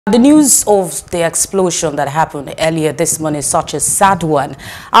The news of the explosion that happened earlier this morning is such a sad one.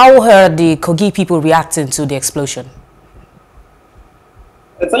 How are the Kogi people reacting to the explosion?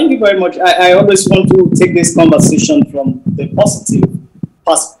 Thank you very much. I always want to take this conversation from the positive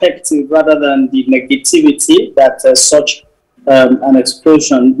perspective rather than the negativity that such an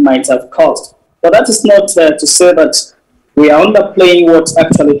explosion might have caused. But that is not to say that we are underplaying what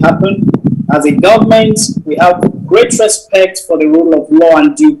actually happened. As a government, we have great respect for the rule of law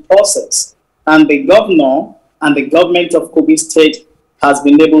and due process. And the governor and the government of Kogi State has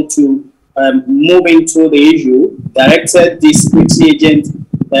been able to move into the issue, directed the security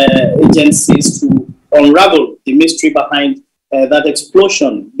agencies to unravel the mystery behind that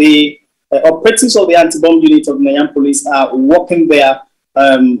explosion. The operatives of the anti-bomb unit of Nigerian police are working there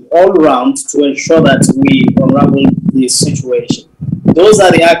all around to ensure that we unravel the situation. Those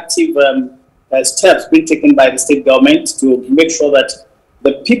are the active steps being taken by the state government to make sure that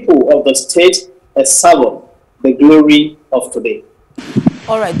the people of the state savour the glory of today.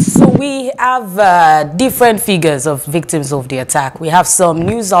 All right, so we have different figures of victims of the attack. We have some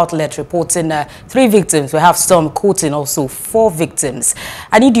news outlets reporting 3 victims. We have some quoting also 4 victims.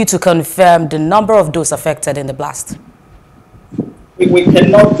 I need you to confirm the number of those affected in the blast. We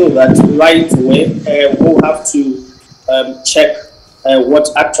cannot do that right away. We'll have to check what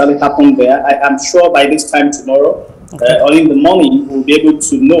actually happened there. I am sure by this time tomorrow or in the morning, we'll be able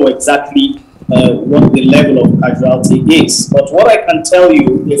to know exactly what the level of casualty is. But what I can tell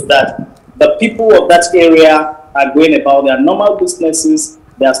you is that the people of that area are going about their normal businesses.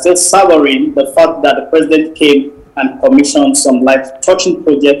 They are still savoring the fact that the president came and commissioned some life-touching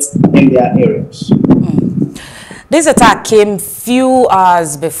projects in their areas. This attack came few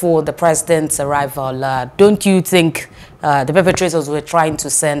hours before the president's arrival. Don't you think the perpetrators were trying to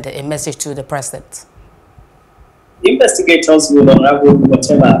send a message to the president? The investigators will unravel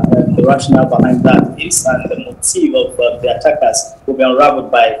whatever the rationale behind that is, and the motive of the attackers will be unraveled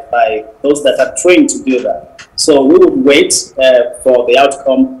by those that are trained to do that. So we will wait for the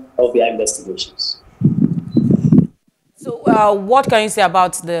outcome of their investigations. So what can you say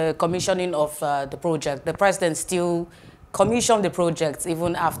about the commissioning of the project? The president still commissioned the project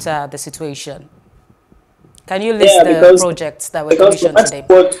even after the situation. Can you list the projects that were commissioned today?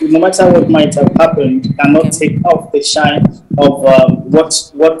 No matter what might have happened, you cannot take off the shine of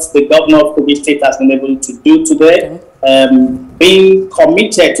what the governor of Kogi State has been able to do today. Being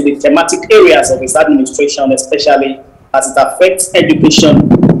committed to the thematic areas of his administration, especially as it affects education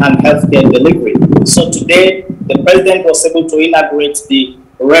and healthcare delivery. So today, the president was able to inaugurate the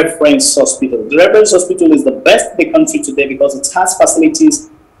reference hospital. The reference hospital is the best in the country today because it has facilities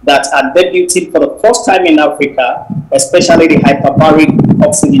that are debuting for the first time in Africa, especially the hyperbaric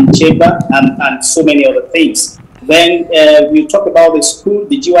oxygen chamber and so many other things. Then we talk about the school,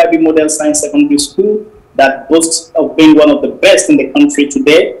 the GYB Model Science Secondary School, that boasts of being one of the best in the country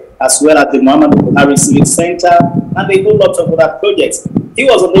today, as well as the Buhari Civic Center, and a whole lot of other projects. He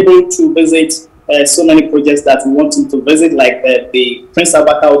was unable to visit so many projects that we want him to visit, like the Prince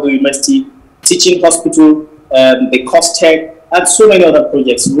Abaka University Teaching Hospital, the Costech, and so many other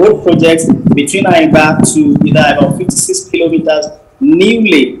projects. Road projects between Ainga to either about 56 kilometers,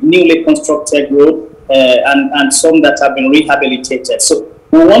 newly constructed road, and some that have been rehabilitated. So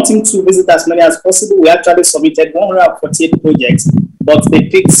we want him to visit as many as possible. We actually submitted 148 projects, but they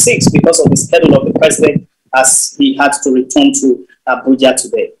picked 6 because of the schedule of the president as he had to return to Abuja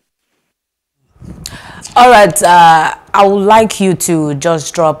today. All right, I would like you to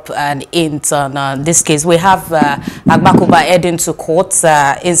just drop an hint on this case. We have Agbakoba heading to court,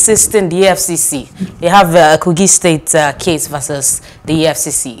 insisting the EFCC. We have a Kogi State case versus the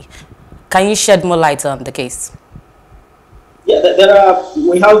EFCC. Can you shed more light on the case? Yeah,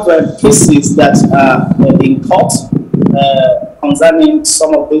 we have cases that are in court concerning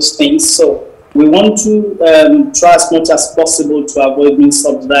some of those things. So we want to try as much as possible to avoid being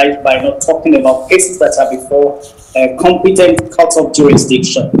subsidized by not talking about cases that are before competent courts of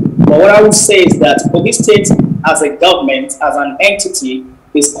jurisdiction. But what I would say is that Kogi State, as a government, as an entity,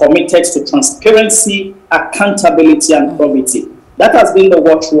 is committed to transparency, accountability, and probity. That has been the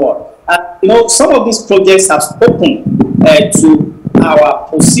watchword. And some of these projects have spoken to our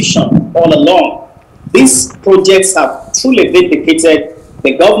position all along. These projects have truly vindicated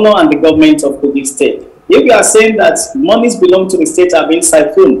the governor and the government of Kogi State. If you are saying that monies belong to the state are being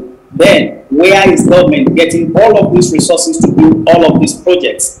siphoned, then where is government getting all of these resources to do all of these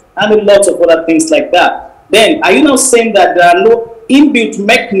projects and a lot of other things like that? Then are you now saying that there are no inbuilt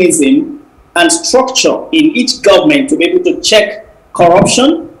mechanism and structure in each government to be able to check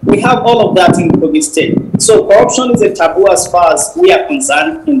corruption, We have all of that in Kogi State. So corruption is a taboo as far as we are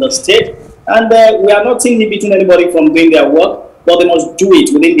concerned in the state. And we are not inhibiting anybody from doing their work, but they must do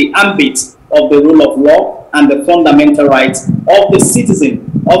it within the ambit of the rule of law and the fundamental rights of the citizen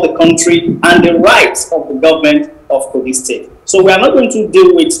of the country and the rights of the government of Kogi State. So we are not going to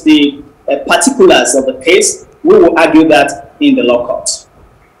deal with the particulars of the case. We will argue that in the law courts.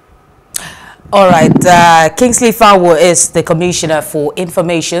 All right. Kingsley Fanwo is the Commissioner for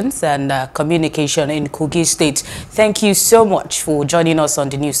Information and Communication in Kogi State. Thank you so much for joining us on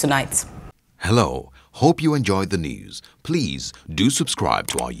the news tonight. Hello. Hope you enjoyed the news. Please do subscribe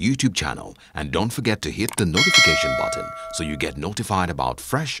to our YouTube channel and don't forget to hit the notification button so you get notified about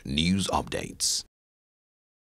fresh news updates.